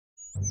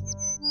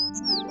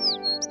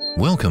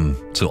Welcome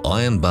to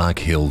IronBark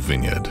Hill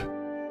Vineyard.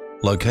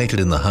 Located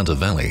in the Hunter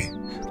Valley,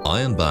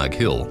 IronBark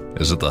Hill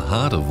is at the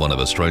heart of one of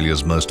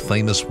Australia's most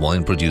famous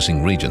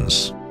wine-producing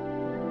regions.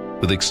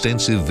 With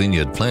extensive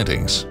vineyard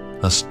plantings,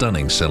 a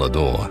stunning cellar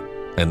door,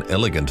 an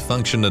elegant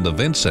function and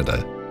event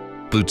centre,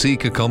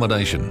 boutique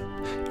accommodation,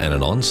 and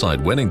an on-site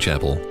wedding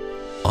chapel,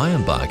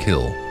 IronBark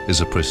Hill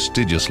is a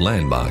prestigious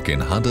landmark in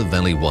Hunter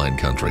Valley wine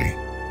country.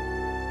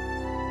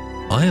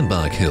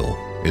 IronBark Hill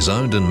is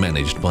owned and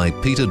managed by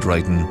Peter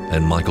Drayton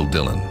and Michael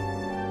Dillon.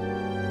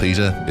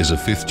 Peter is a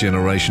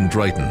fifth-generation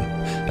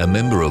Drayton, a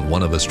member of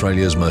one of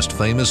Australia's most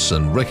famous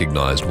and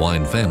recognised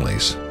wine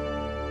families.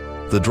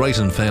 The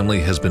Drayton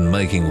family has been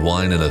making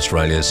wine in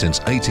Australia since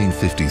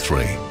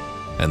 1853,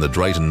 and the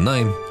Drayton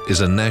name is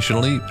a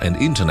nationally and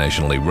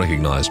internationally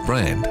recognised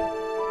brand.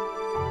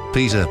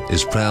 Peter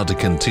is proud to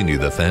continue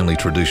the family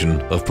tradition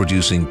of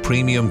producing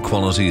premium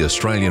quality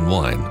Australian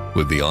wine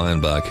with the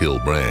IronBark Hill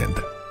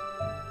brand.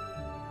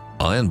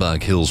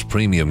 IronBark Hill's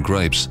premium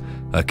grapes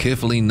are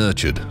carefully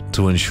nurtured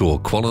to ensure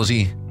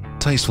quality,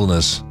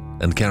 tastefulness,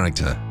 and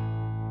character.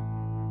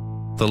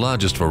 The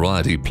largest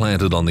variety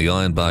planted on the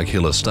IronBark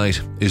Hill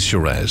estate is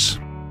Shiraz.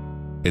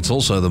 It's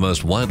also the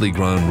most widely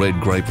grown red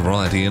grape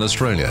variety in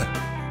Australia.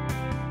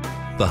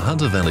 The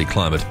Hunter Valley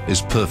climate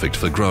is perfect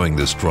for growing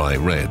this dry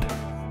red.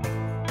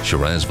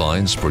 Shiraz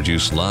vines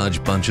produce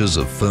large bunches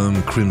of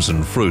firm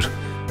crimson fruit,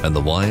 and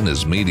the wine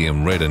is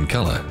medium red in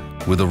colour,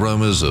 with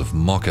aromas of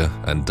mocha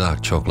and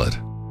dark chocolate.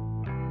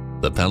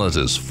 The palate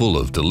is full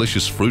of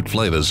delicious fruit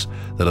flavours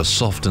that are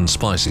soft and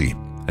spicy,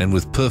 and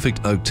with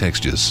perfect oak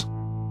textures.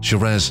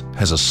 Shiraz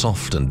has a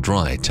soft and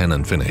dry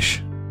tannin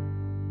finish.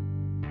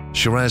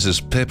 Shiraz is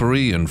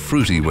peppery and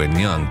fruity when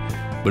young,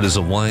 but is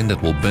a wine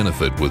that will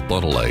benefit with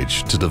bottle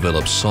age to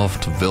develop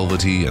soft,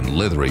 velvety and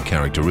leathery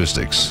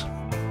characteristics.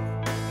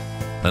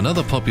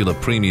 Another popular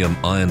premium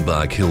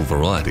IronBark Hill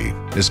variety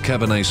is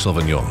Cabernet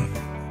Sauvignon.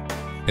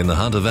 In the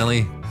Hunter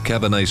Valley,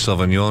 Cabernet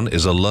Sauvignon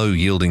is a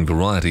low-yielding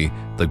variety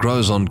that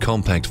grows on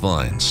compact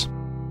vines.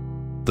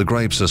 The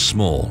grapes are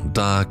small,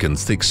 dark and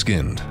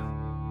thick-skinned.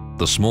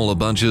 The smaller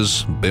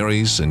bunches,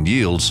 berries and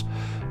yields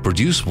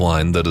produce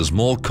wine that is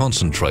more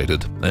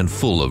concentrated and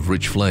full of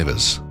rich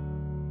flavours.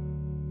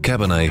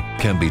 Cabernet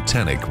can be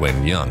tannic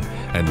when young,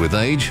 and with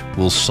age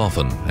will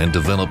soften and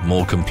develop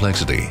more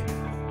complexity.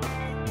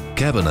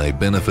 Cabernet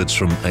benefits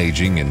from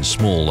aging in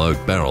small oak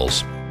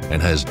barrels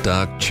and has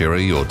dark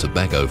cherry or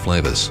tobacco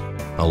flavours,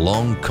 a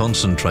long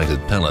concentrated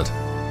palate,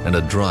 and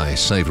a dry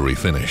savoury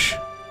finish.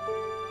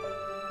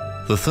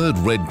 The third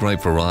red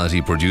grape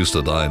variety produced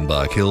at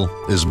IronBark Hill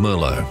is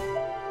Merlot.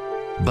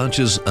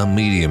 Bunches are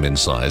medium in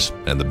size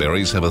and the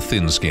berries have a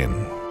thin skin.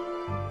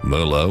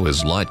 Merlot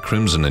is light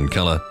crimson in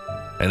colour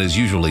and is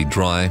usually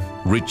dry,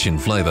 rich in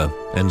flavour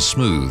and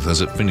smooth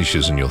as it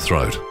finishes in your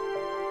throat.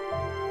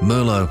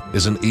 Merlot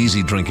is an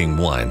easy drinking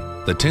wine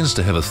that tends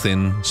to have a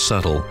thin,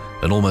 subtle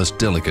and almost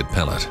delicate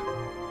palate.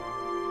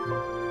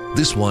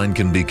 This wine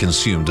can be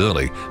consumed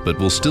early but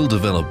will still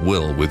develop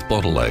well with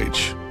bottle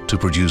age to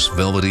produce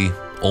velvety,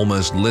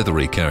 almost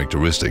leathery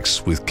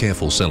characteristics with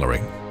careful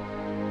cellaring.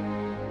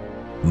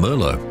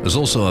 Merlot is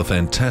also a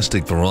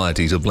fantastic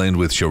variety to blend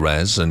with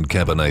Shiraz and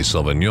Cabernet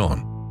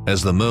Sauvignon,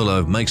 as the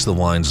Merlot makes the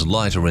wines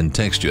lighter in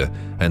texture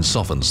and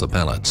softens the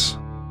palates.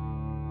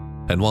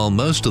 And while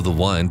most of the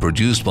wine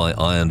produced by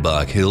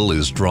IronBark Hill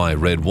is dry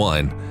red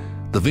wine,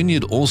 the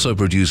vineyard also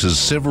produces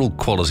several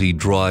quality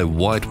dry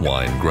white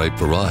wine grape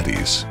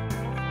varieties.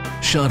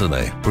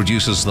 Chardonnay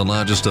produces the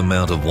largest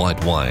amount of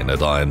white wine at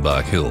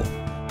IronBark Hill.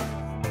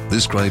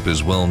 This grape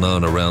is well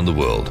known around the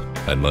world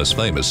and most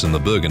famous in the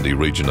Burgundy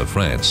region of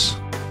France.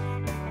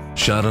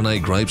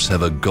 Chardonnay grapes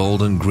have a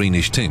golden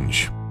greenish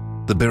tinge.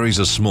 The berries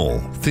are small,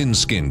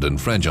 thin-skinned and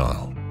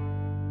fragile.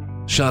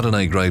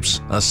 Chardonnay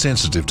grapes are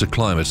sensitive to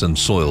climate and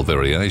soil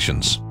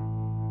variations,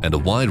 and a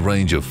wide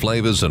range of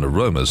flavours and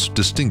aromas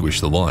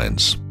distinguish the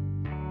wines.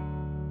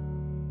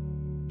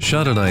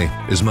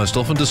 Chardonnay is most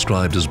often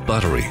described as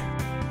buttery.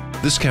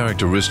 This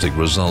characteristic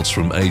results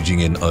from aging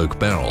in oak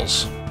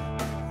barrels.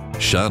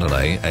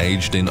 Chardonnay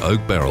aged in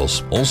oak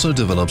barrels also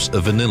develops a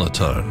vanilla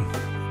tone.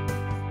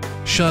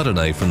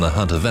 Chardonnay from the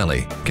Hunter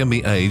Valley can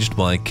be aged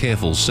by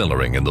careful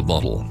cellaring in the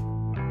bottle.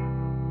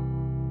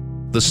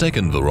 The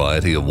second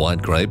variety of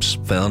white grapes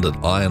found at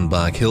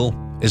IronBark Hill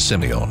is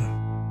Semillon.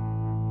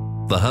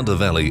 The Hunter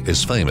Valley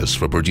is famous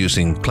for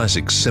producing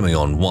classic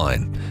Semillon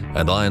wine,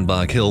 and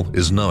IronBark Hill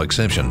is no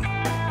exception.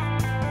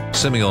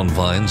 Semillon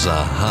vines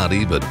are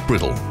hardy but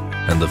brittle,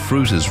 and the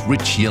fruit is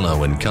rich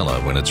yellow in colour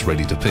when it's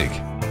ready to pick.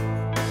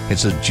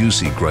 It's a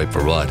juicy grape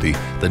variety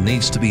that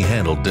needs to be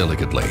handled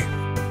delicately.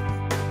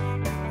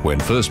 When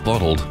first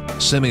bottled,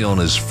 Semillon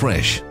is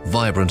fresh,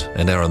 vibrant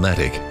and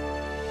aromatic.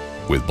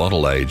 With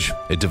bottle age,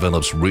 it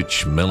develops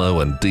rich, mellow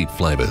and deep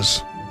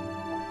flavours.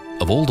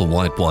 Of all the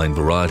white wine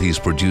varieties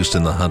produced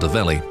in the Hunter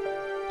Valley,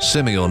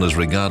 Semillon is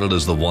regarded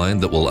as the wine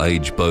that will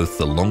age both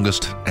the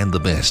longest and the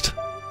best.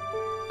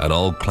 An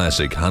old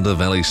classic Hunter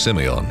Valley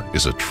Semillon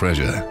is a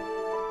treasure.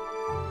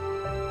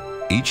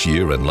 Each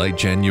year in late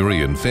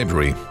January and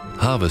February,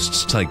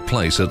 harvests take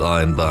place at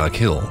IronBark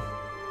Hill.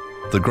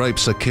 The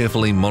grapes are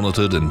carefully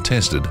monitored and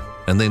tested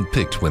and then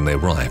picked when they're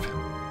ripe.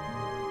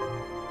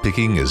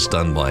 Picking is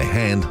done by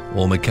hand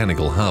or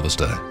mechanical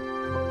harvester.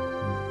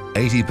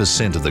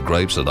 80% of the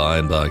grapes at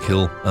IronBark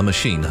Hill are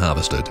machine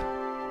harvested.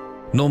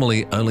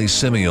 Normally, only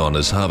Semillon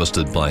is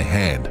harvested by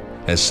hand,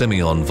 as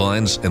Semillon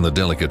vines and the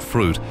delicate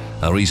fruit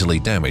are easily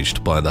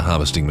damaged by the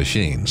harvesting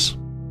machines.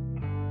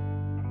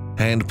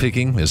 Hand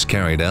picking is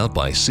carried out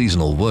by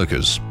seasonal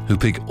workers who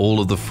pick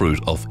all of the fruit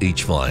off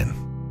each vine.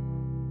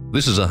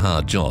 This is a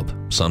hard job,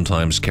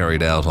 sometimes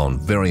carried out on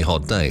very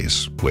hot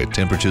days where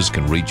temperatures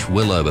can reach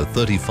well over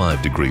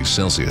 35 degrees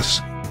Celsius.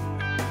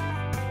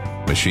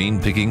 Machine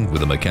picking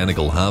with a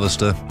mechanical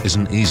harvester is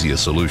an easier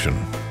solution.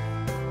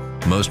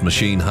 Most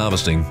machine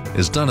harvesting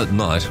is done at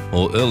night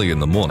or early in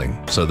the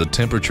morning, so the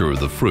temperature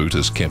of the fruit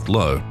is kept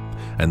low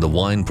and the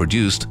wine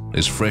produced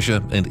is fresher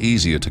and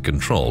easier to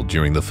control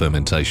during the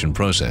fermentation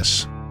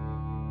process.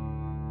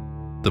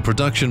 The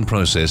production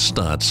process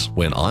starts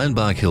when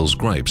IronBark Hill's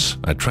grapes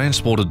are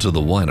transported to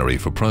the winery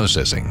for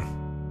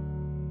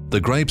processing. The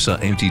grapes are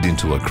emptied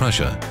into a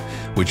crusher,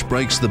 which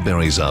breaks the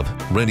berries up,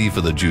 ready for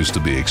the juice to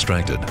be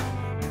extracted.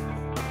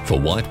 For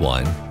white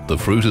wine, the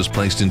fruit is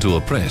placed into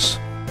a press,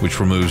 which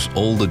removes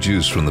all the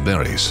juice from the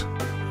berries.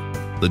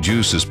 The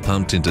juice is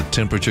pumped into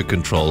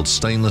temperature-controlled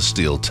stainless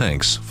steel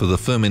tanks for the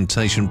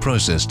fermentation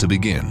process to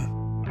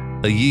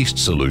begin. A yeast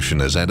solution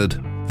is added.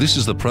 This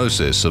is the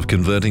process of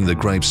converting the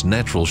grape's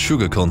natural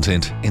sugar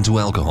content into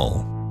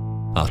alcohol.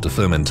 After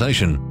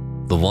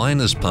fermentation, the wine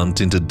is pumped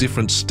into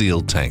different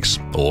steel tanks,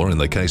 or in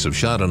the case of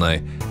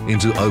Chardonnay,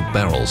 into oak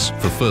barrels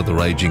for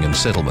further aging and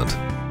settlement.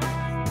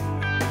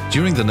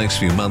 During the next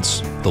few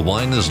months, the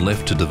wine is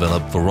left to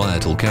develop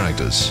varietal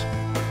characters.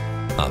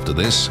 After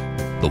this,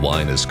 the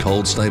wine is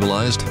cold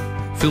stabilized,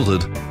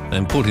 filtered,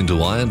 and put into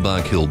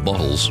IronBark Hill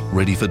bottles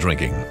ready for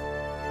drinking.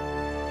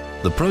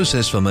 The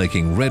process for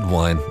making red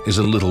wine is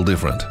a little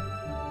different.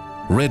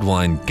 Red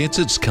wine gets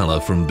its color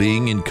from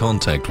being in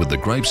contact with the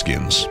grape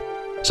skins,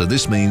 so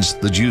this means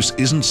the juice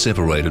isn't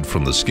separated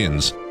from the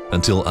skins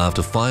until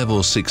after 5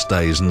 or 6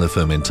 days in the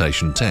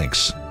fermentation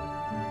tanks.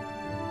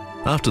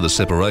 After the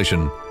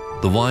separation,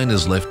 the wine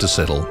is left to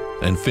settle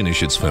and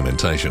finish its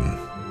fermentation.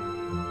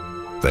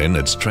 Then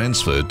it's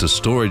transferred to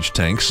storage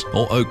tanks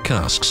or oak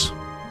casks.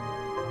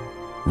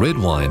 Red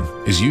wine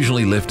is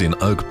usually left in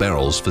oak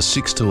barrels for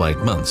 6 to 8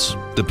 months,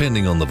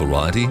 depending on the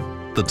variety,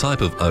 the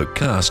type of oak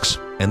casks,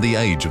 and the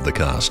age of the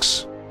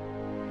casks.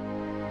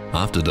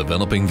 After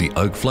developing the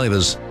oak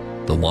flavors,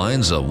 the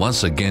wines are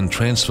once again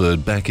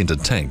transferred back into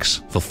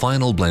tanks for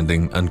final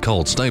blending and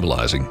cold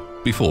stabilizing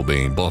before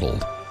being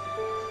bottled.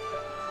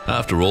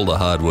 After all the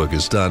hard work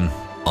is done,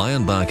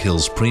 IronBark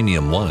Hill's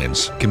premium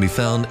wines can be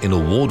found in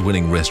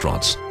award-winning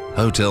restaurants,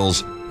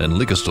 hotels, and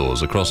liquor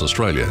stores across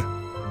Australia.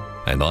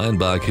 And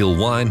IronBark Hill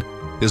wine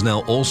is now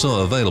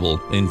also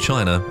available in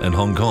China and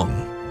Hong Kong.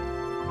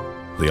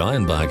 The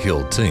IronBark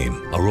Hill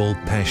team are all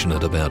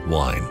passionate about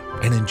wine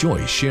and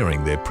enjoy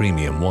sharing their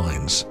premium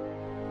wines.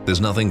 There's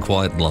nothing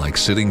quite like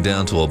sitting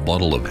down to a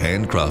bottle of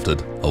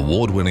handcrafted,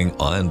 award-winning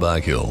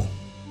IronBark Hill.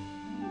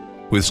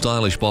 With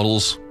stylish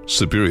bottles,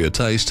 superior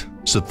taste,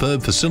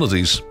 superb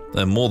facilities,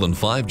 and more than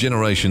 5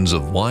 generations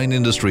of wine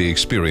industry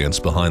experience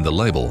behind the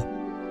label,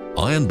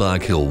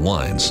 IronBark Hill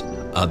wines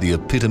are the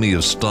epitome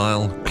of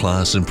style,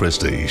 class, and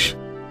prestige.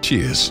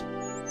 Cheers.